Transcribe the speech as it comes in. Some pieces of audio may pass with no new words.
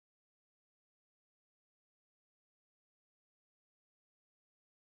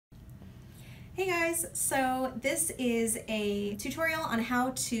Hey guys, so this is a tutorial on how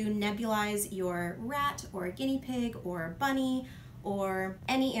to nebulize your rat or guinea pig or bunny or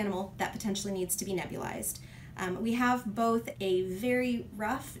any animal that potentially needs to be nebulized. We have both a very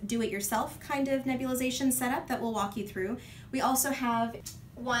rough do-it-yourself kind of nebulization setup that we'll walk you through. We also have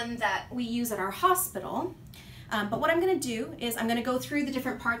one that we use at our hospital. But what I'm going to do is I'm going to go through the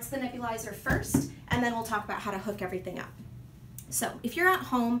different parts of the nebulizer first, and then we'll talk about how to hook everything up. So if you're at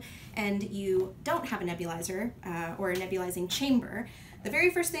home and you don't have a nebulizer or a nebulizing chamber, the very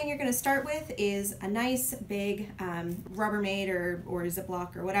first thing you're going to start with is a nice big Rubbermaid or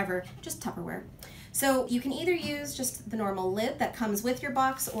Ziploc or whatever, just Tupperware. So you can either use just the normal lid that comes with your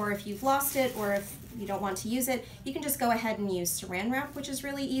box, or if you've lost it or if you don't want to use it, you can just go ahead and use saran wrap, which is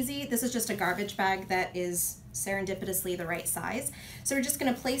really easy. This is just a garbage bag that is serendipitously the right size. So we're just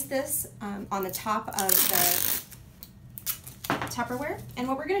going to place this on the top of the Tupperware, and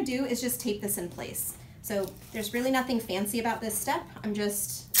what we're going to do is just tape this in place. So there's really nothing fancy about this step. I'm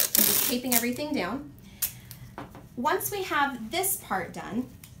just taping everything down. Once we have this part done,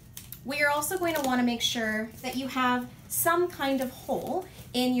 we are also going to want to make sure that you have some kind of hole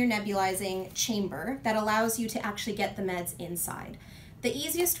in your nebulizing chamber that allows you to actually get the meds inside. The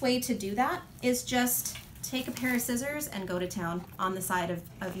easiest way to do that is just take a pair of scissors and go to town on the side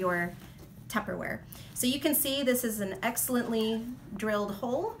of your Tupperware. So you can see this is an excellently drilled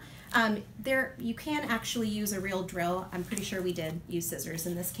hole. You can actually use a real drill. I'm pretty sure we did use scissors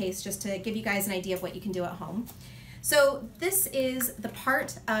in this case, just to give you guys an idea of what you can do at home. So this is the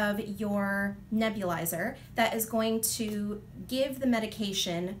part of your nebulizer that is going to give the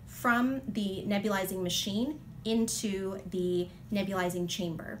medication from the nebulizing machine into the nebulizing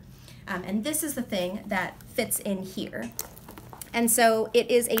chamber. And this is the thing that fits in here. And so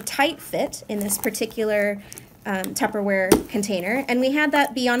it is a tight fit in this particular Tupperware container, and we had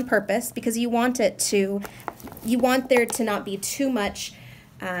that be on purpose because you want there to not be too much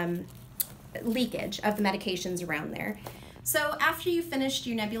leakage of the medications around there. So after you've finished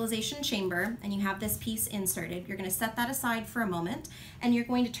your nebulization chamber and you have this piece inserted, you're going to set that aside for a moment, and you're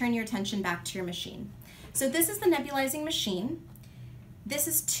going to turn your attention back to your machine. So this is the nebulizing machine. This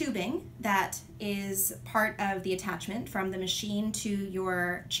is tubing that is part of the attachment from the machine to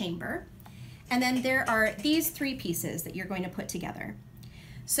your chamber. And then there are these three pieces that you're going to put together.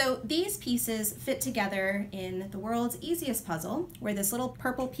 So these pieces fit together in the world's easiest puzzle, where this little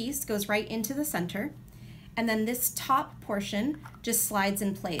purple piece goes right into the center, and then this top portion just slides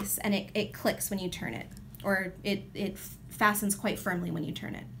in place, and it clicks when you turn it, or it fastens quite firmly when you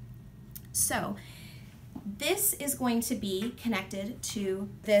turn it. So this is going to be connected to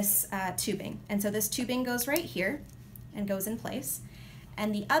this tubing. And so this tubing goes right here and goes in place.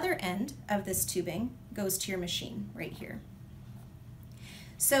 And the other end of this tubing goes to your machine right here.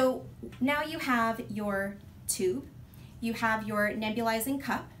 So now you have your tube, you have your nebulizing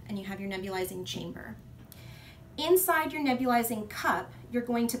cup, and you have your nebulizing chamber. Inside your nebulizing cup, you're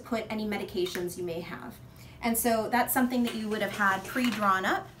going to put any medications you may have. And so that's something that you would have had pre-drawn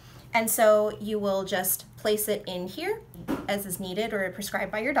up. And so you will just place it in here as is needed or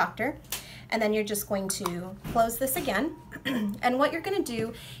prescribed by your doctor. And then you're just going to close this again. And what you're going to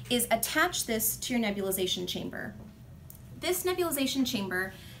do is attach this to your nebulization chamber. This nebulization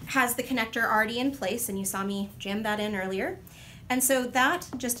chamber has the connector already in place, and you saw me jam that in earlier. And so that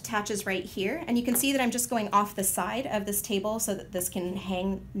just attaches right here. And you can see that I'm just going off the side of this table so that this can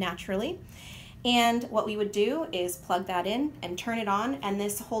hang naturally. And what we would do is plug that in and turn it on, and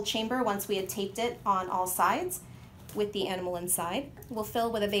this whole chamber, once we had taped it on all sides with the animal inside, will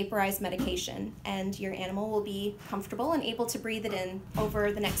fill with a vaporized medication, and your animal will be comfortable and able to breathe it in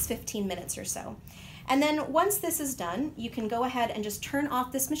over the next 15 minutes or so. And then once this is done, you can go ahead and just turn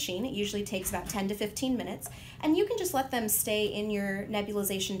off this machine. It usually takes about 10 to 15 minutes, and you can just let them stay in your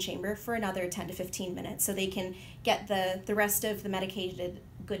nebulization chamber for another 10 to 15 minutes so they can get the rest of the medicated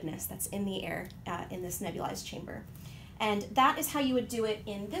goodness that's in the air in this nebulized chamber. And that is how you would do it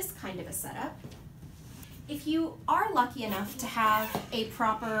in this kind of a setup. If you are lucky enough to have a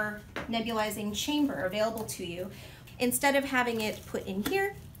proper nebulizing chamber available to you, instead of having it put in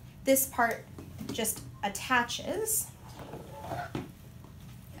here, this part just attaches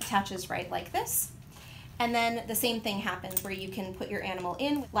right like this. And then the same thing happens where you can put your animal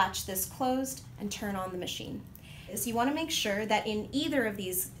in, latch this closed, and turn on the machine. So you want to make sure that in either of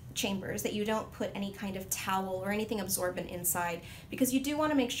these chambers that you don't put any kind of towel or anything absorbent inside, because you do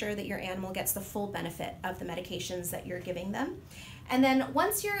want to make sure that your animal gets the full benefit of the medications that you're giving them. And then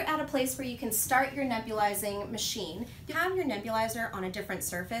once you're at a place where you can start your nebulizing machine, you have your nebulizer on a different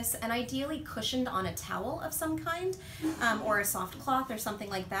surface and ideally cushioned on a towel of some kind or a soft cloth or something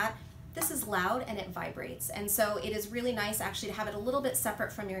like that. This is loud and it vibrates, and so it is really nice actually to have it a little bit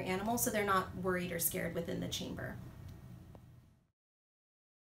separate from your animal so they're not worried or scared within the chamber.